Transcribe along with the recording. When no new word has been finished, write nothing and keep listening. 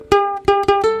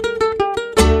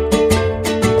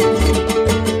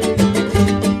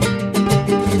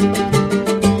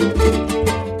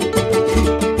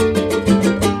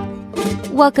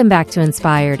Welcome back to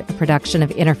Inspired, a production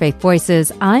of Interfaith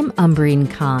Voices. I'm Umbreen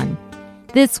Khan.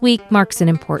 This week marks an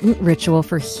important ritual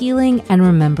for healing and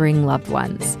remembering loved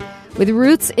ones, with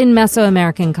roots in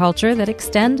Mesoamerican culture that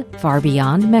extend far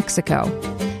beyond Mexico.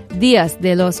 Días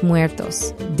de los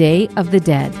Muertos, Day of the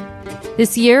Dead.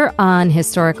 This year on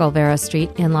historic Olvera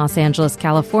Street in Los Angeles,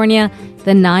 California,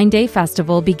 the 9-day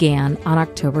festival began on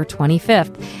October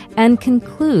 25th and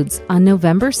concludes on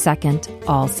November 2nd,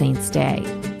 All Saints' Day.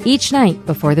 Each night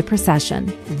before the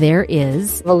procession, there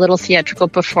is a little theatrical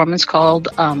performance called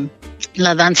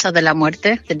La Danza de la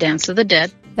Muerte, the Dance of the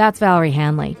Dead. That's Valerie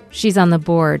Hanley. She's on the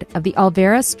board of the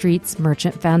Olvera Streets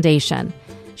Merchant Foundation.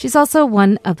 She's also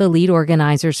one of the lead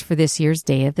organizers for this year's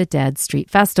Day of the Dead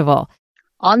Street Festival.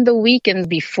 On the weekend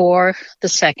before the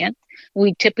 2nd,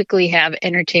 we typically have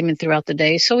entertainment throughout the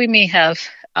day. So we may have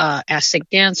Aztec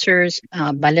dancers,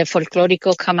 ballet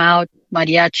folklorico come out,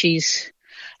 mariachis,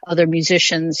 other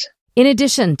musicians. In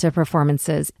addition to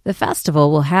performances, the festival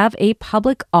will have a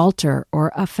public altar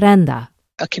or ofrenda.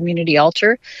 A community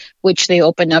altar, which they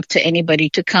open up to anybody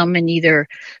to come and either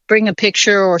bring a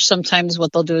picture, or sometimes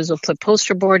what they'll do is they'll put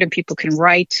poster board and people can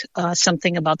write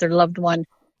something about their loved one.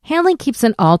 Hanley keeps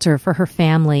an altar for her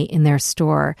family in their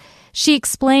store. She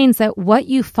explains that what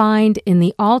you find in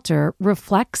the altar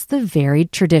reflects the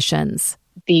varied traditions.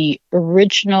 The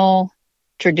original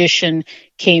tradition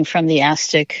came from the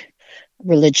Aztec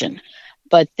religion.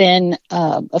 But then,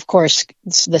 of course,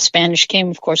 the Spanish came,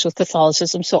 of course, with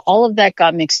Catholicism. So all of that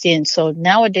got mixed in. So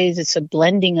nowadays, it's a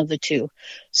blending of the two.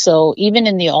 So even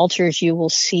in the altars, you will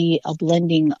see a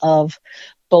blending of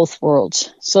both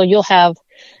worlds. So you'll have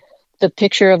the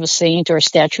picture of a saint or a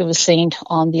statue of a saint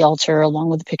on the altar, along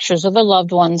with the pictures of their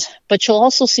loved ones. But you'll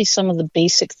also see some of the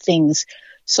basic things.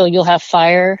 So you'll have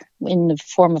fire in the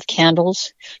form of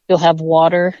candles. You'll have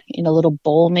water in a little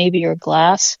bowl, maybe, or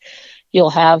glass. You'll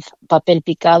have papel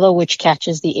picado, which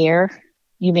catches the air.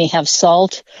 You may have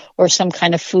salt or some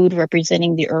kind of food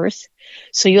representing the earth.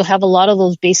 So you'll have a lot of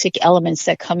those basic elements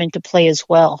that come into play as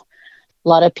well. A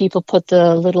lot of people put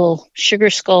the little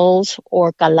sugar skulls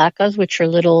or calacas, which are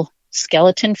little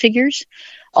skeleton figures,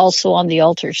 also on the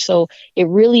altar. So it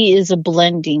really is a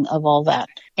blending of all that.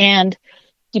 And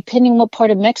depending what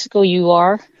part of Mexico you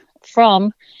are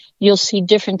from, you'll see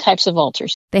different types of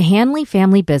altars. The Hanley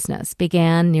family business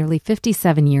began nearly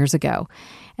 57 years ago,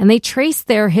 and they traced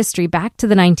their history back to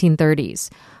the 1930s,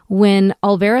 when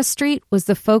Olvera Street was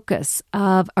the focus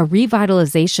of a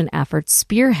revitalization effort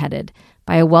spearheaded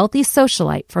by a wealthy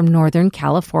socialite from Northern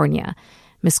California,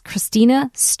 Miss Christina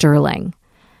Sterling.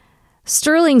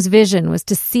 Sterling's vision was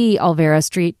to see Olvera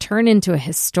Street turn into a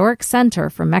historic center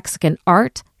for Mexican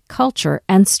art, culture,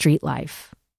 and street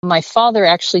life. My father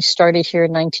actually started here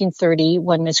in 1930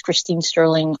 when Miss Christine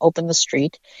Sterling opened the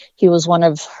street. He was one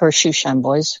of her shoeshine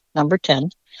boys, number 10.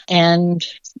 And,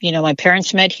 my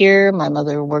parents met here. My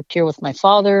mother worked here with my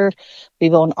father.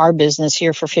 We've owned our business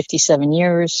here for 57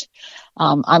 years.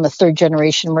 I'm a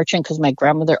third-generation merchant because my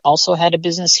grandmother also had a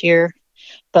business here.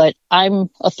 But I'm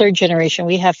a third generation.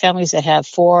 We have families that have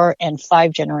 4 and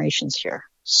 5 generations here.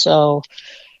 So,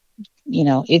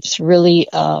 it's really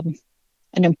an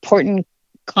important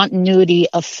continuity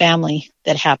of family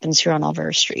that happens here on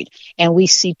Olvera Street. And we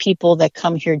see people that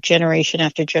come here generation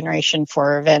after generation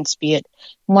for events, be it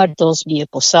muertos, be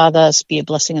it posadas, be it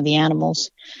blessing of the animals.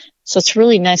 So it's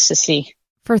really nice to see.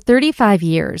 For 35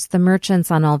 years, the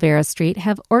merchants on Olvera Street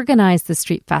have organized the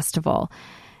street festival.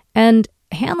 And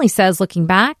Hanley says, looking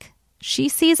back, she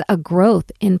sees a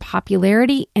growth in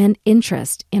popularity and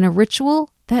interest in a ritual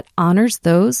that honors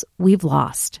those we've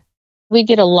lost. We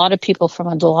get a lot of people from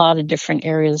a lot of different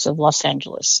areas of Los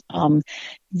Angeles.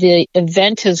 The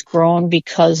event has grown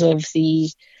because of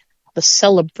the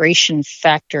celebration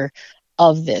factor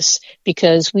of this,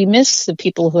 because we miss the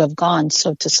people who have gone.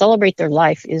 So to celebrate their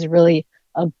life is really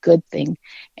a good thing,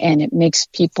 and it makes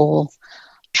people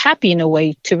happy in a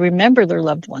way to remember their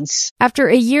loved ones. After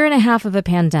a year and a half of a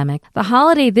pandemic, the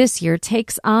holiday this year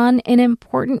takes on an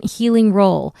important healing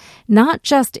role, not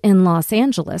just in Los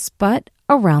Angeles, but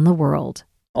around the world.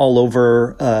 All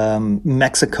over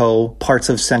Mexico, parts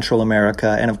of Central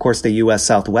America, and of course the U.S.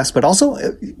 Southwest, but also,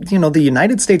 the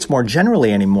United States more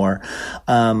generally anymore.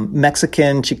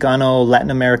 Mexican, Chicano,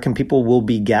 Latin American people will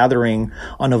be gathering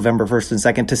on November 1st and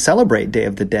 2nd to celebrate Day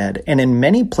of the Dead. And in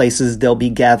many places, they'll be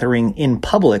gathering in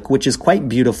public, which is quite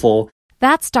beautiful.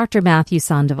 That's Dr. Matthew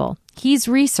Sandoval. He's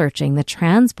researching the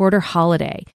trans-border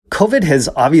holiday COVID has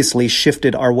obviously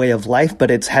shifted our way of life, but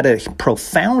it's had a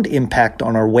profound impact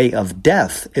on our way of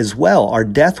death as well. Our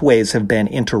death ways have been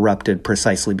interrupted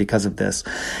precisely because of this.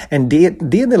 And Dia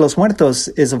de los Muertos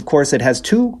is, of course, it has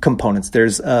two components.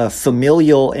 There's a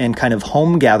familial and kind of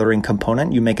home gathering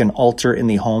component. You make an altar in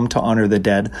the home to honor the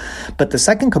dead. But the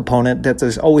second component, that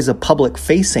there's always a public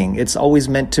facing. It's always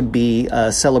meant to be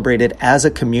celebrated as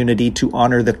a community to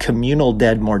honor the communal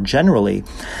dead more generally.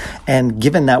 And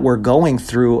given that we're going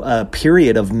through a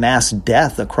period of mass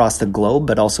death across the globe,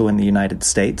 but also in the United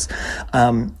States,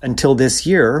 until this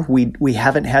year, we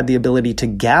haven't had the ability to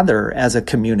gather as a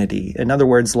community. In other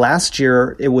words, last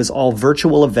year, it was all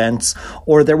virtual events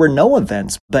or there were no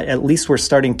events, but at least we're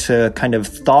starting to kind of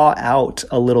thaw out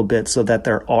a little bit so that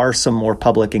there are some more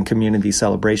public and community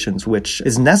celebrations, which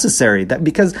is necessary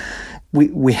because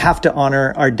we have to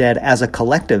honor our dead as a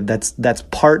collective. That is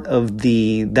part of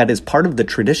the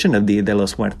tradition of Dia de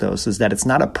los Muertos, is that it's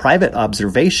not a private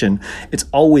observation. It's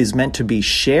always meant to be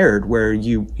shared, where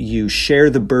you share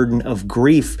the burden of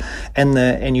grief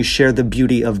and you share the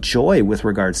beauty of joy with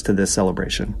regards to this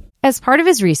celebration. As part of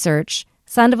his research,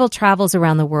 Sandoval travels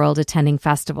around the world attending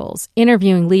festivals,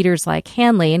 interviewing leaders like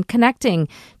Hanley and connecting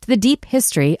to the deep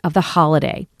history of the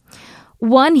holiday.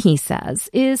 One, he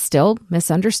says, is still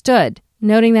misunderstood,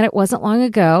 noting that it wasn't long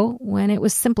ago when it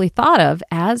was simply thought of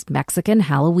as Mexican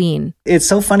Halloween. It's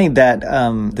so funny that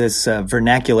this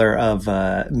vernacular of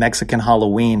Mexican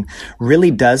Halloween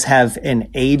really does have an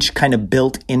age kind of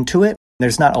built into it.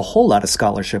 There's not a whole lot of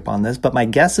scholarship on this, but my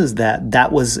guess is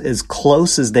that was as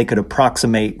close as they could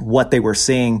approximate what they were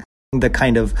seeing. The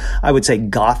kind of, I would say,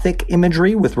 Gothic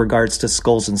imagery with regards to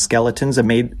skulls and skeletons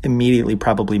immediately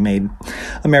probably made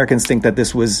Americans think that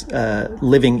this was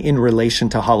living in relation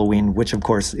to Halloween, which of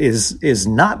course is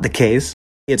not the case.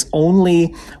 It's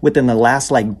only within the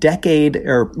last decade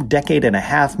or decade and a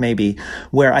half maybe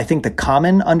where I think the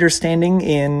common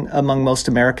understanding among most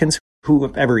Americans who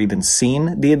have ever even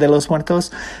seen Dia de los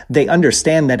Muertos, they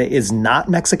understand that it is not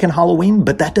Mexican Halloween,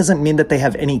 but that doesn't mean that they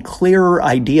have any clearer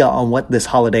idea on what this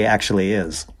holiday actually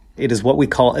is. It is what we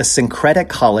call a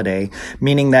syncretic holiday,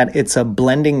 meaning that it's a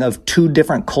blending of two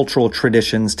different cultural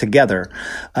traditions together.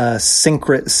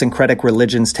 Syncretic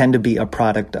religions tend to be a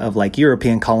product of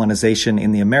European colonization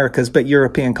in the Americas, but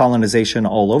European colonization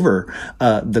all over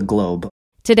the globe.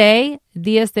 Today,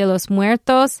 Dia de los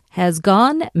Muertos has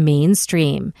gone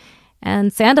mainstream.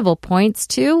 And Sandoval points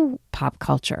to pop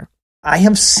culture. I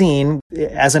have seen,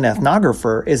 as an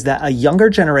ethnographer, is that a younger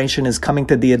generation is coming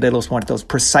to Dia de los Muertos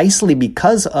precisely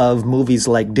because of movies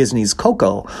like Disney's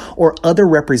Coco or other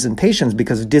representations,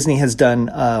 because Disney has done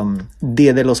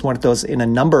Dia de los Muertos in a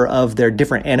number of their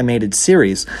different animated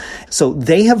series. So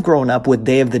they have grown up with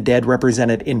Day of the Dead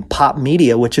represented in pop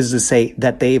media, which is to say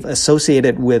that they've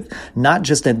associated with not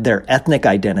just their ethnic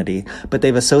identity, but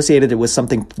they've associated it with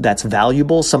something that's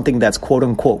valuable, something that's quote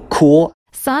unquote cool.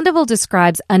 Sandoval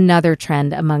describes another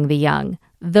trend among the young,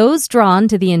 those drawn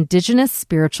to the indigenous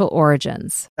spiritual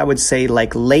origins. I would say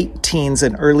late teens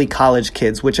and early college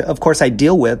kids, which of course I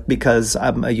deal with because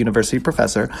I'm a university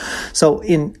professor. So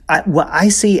what I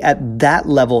see at that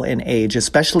level in age,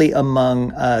 especially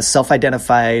among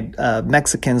self-identified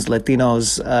Mexicans,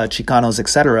 Latinos, Chicanos,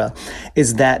 etc.,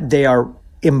 is that they are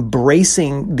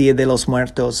embracing Dia de los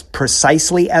Muertos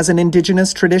precisely as an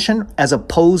indigenous tradition as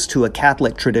opposed to a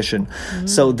Catholic tradition. Mm-hmm.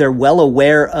 So they're well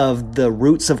aware of the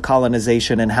roots of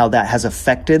colonization and how that has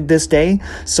affected this day.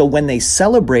 So when they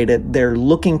celebrate it, they're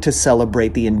looking to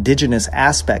celebrate the indigenous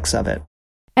aspects of it.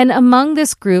 And among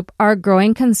this group are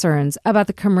growing concerns about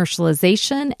the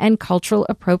commercialization and cultural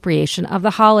appropriation of the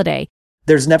holiday.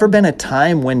 There's never been a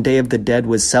time when Day of the Dead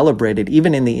was celebrated,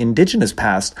 even in the indigenous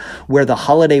past, where the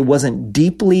holiday wasn't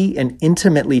deeply and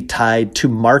intimately tied to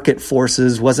market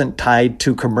forces, wasn't tied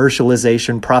to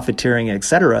commercialization, profiteering,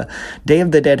 etc. Day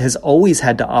of the Dead has always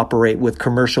had to operate with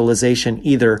commercialization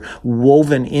either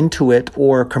woven into it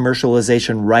or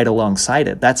commercialization right alongside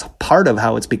it. That's part of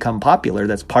how it's become popular.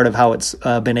 That's part of how it's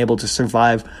been able to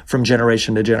survive from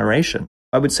generation to generation.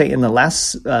 I would say in the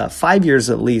last 5 years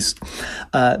at least,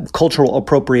 cultural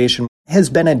appropriation has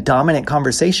been a dominant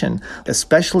conversation,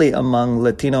 especially among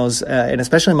Latinos and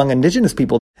especially among indigenous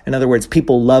people. In other words,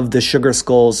 people love the sugar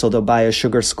skulls, so they'll buy a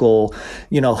sugar skull,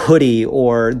 hoodie,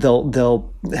 or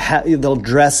they'll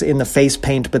dress in the face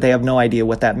paint, but they have no idea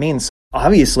what that means.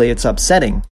 Obviously, it's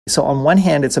upsetting. So on one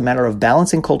hand, it's a matter of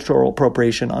balancing cultural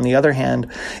appropriation. On the other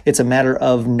hand, it's a matter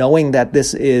of knowing that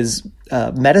this is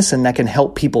medicine that can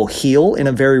help people heal in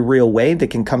a very real way. They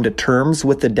can come to terms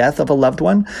with the death of a loved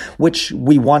one, which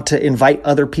we want to invite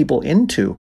other people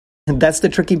into. That's the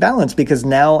tricky balance, because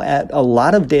now at a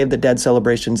lot of Day of the Dead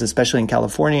celebrations, especially in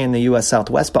California and the U.S.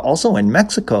 Southwest, but also in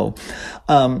Mexico,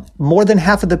 more than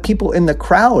half of the people in the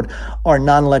crowd are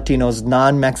non-Latinos,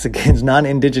 non-Mexicans,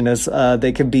 non-Indigenous.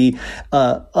 They could be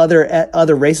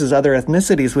other races, other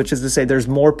ethnicities, which is to say there's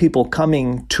more people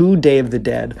coming to Day of the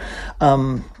Dead.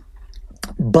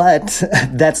 But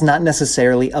that's not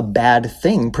necessarily a bad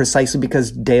thing, precisely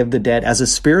because Day of the Dead, as a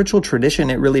spiritual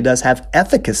tradition, it really does have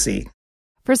efficacy.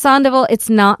 For Sandoval, it's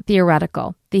not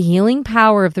theoretical. The healing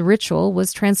power of the ritual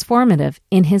was transformative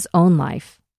in his own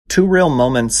life. Two real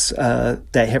moments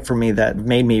that hit for me that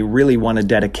made me really want to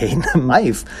dedicate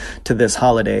life to this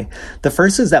holiday. The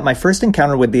first is that my first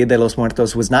encounter with Dia de los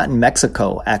Muertos was not in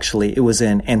Mexico, actually. It was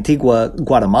in Antigua,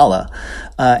 Guatemala.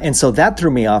 And so that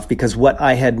threw me off, because what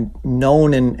I had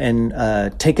known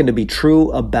and taken to be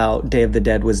true about Day of the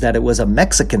Dead was that it was a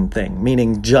Mexican thing,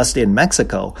 meaning just in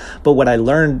Mexico. But what I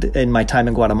learned in my time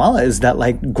in Guatemala is that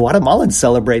Guatemalans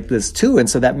celebrate this too. And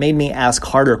so that made me ask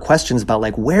harder questions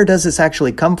about where does this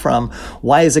actually come from?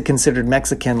 Why is it considered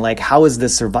Mexican? How has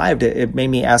this survived? It made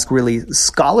me ask really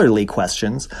scholarly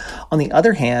questions. On the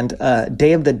other hand,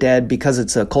 Day of the Dead, because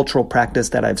it's a cultural practice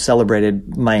that I've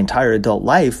celebrated my entire adult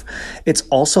life, it's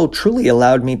also truly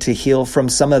allowed me to heal from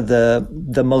some of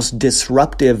the most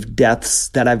disruptive deaths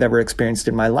that I've ever experienced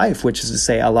in my life, which is to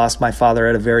say I lost my father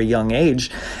at a very young age,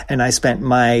 and I spent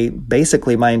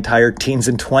basically my entire teens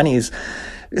and 20s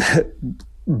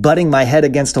butting my head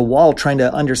against a wall trying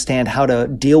to understand how to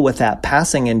deal with that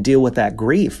passing and deal with that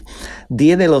grief.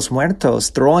 Dia de los Muertos,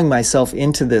 throwing myself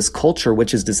into this culture,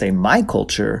 which is to say my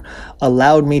culture,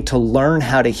 allowed me to learn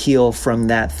how to heal from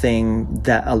that thing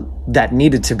that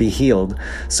needed to be healed.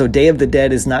 So Day of the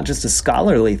Dead is not just a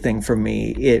scholarly thing for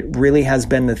me. It really has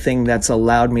been the thing that's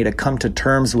allowed me to come to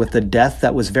terms with the death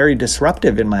that was very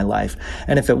disruptive in my life.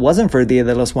 And if it wasn't for Dia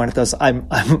de los Muertos,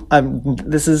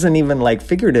 this isn't even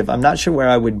figurative. I'm not sure where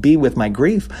I would be with my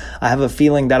grief. I have a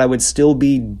feeling that I would still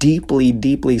be deeply,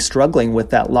 deeply struggling with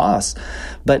that loss.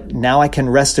 But now I can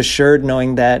rest assured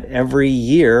knowing that every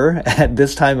year at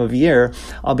this time of year,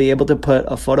 I'll be able to put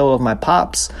a photo of my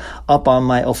pops up on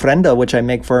my ofrenda, which I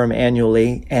make for him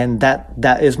annually. And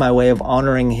that is my way of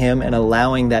honoring him and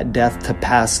allowing that death to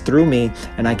pass through me.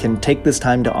 And I can take this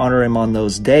time to honor him on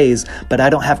those days, but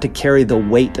I don't have to carry the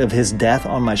weight of his death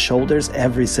on my shoulders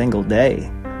every single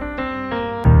day.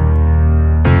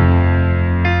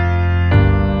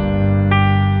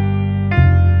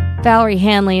 Valerie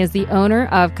Hanley is the owner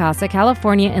of Casa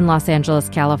California in Los Angeles,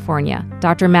 California.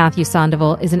 Dr. Matthew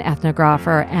Sandoval is an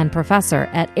ethnographer and professor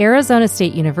at Arizona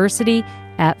State University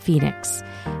at Phoenix.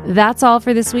 That's all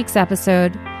for this week's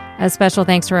episode. A special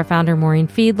thanks to our founder, Maureen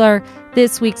Fiedler.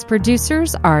 This week's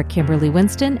producers are Kimberly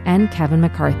Winston and Kevin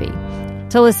McCarthy.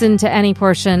 To listen to any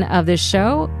portion of this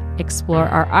show, explore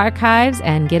our archives,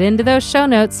 and get into those show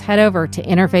notes, head over to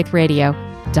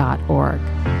interfaithradio.org.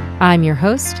 I'm your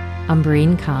host,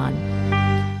 Umbreen Khan.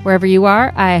 Wherever you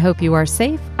are, I hope you are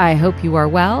safe, I hope you are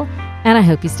well, and I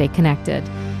hope you stay connected.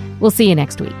 We'll see you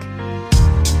next week.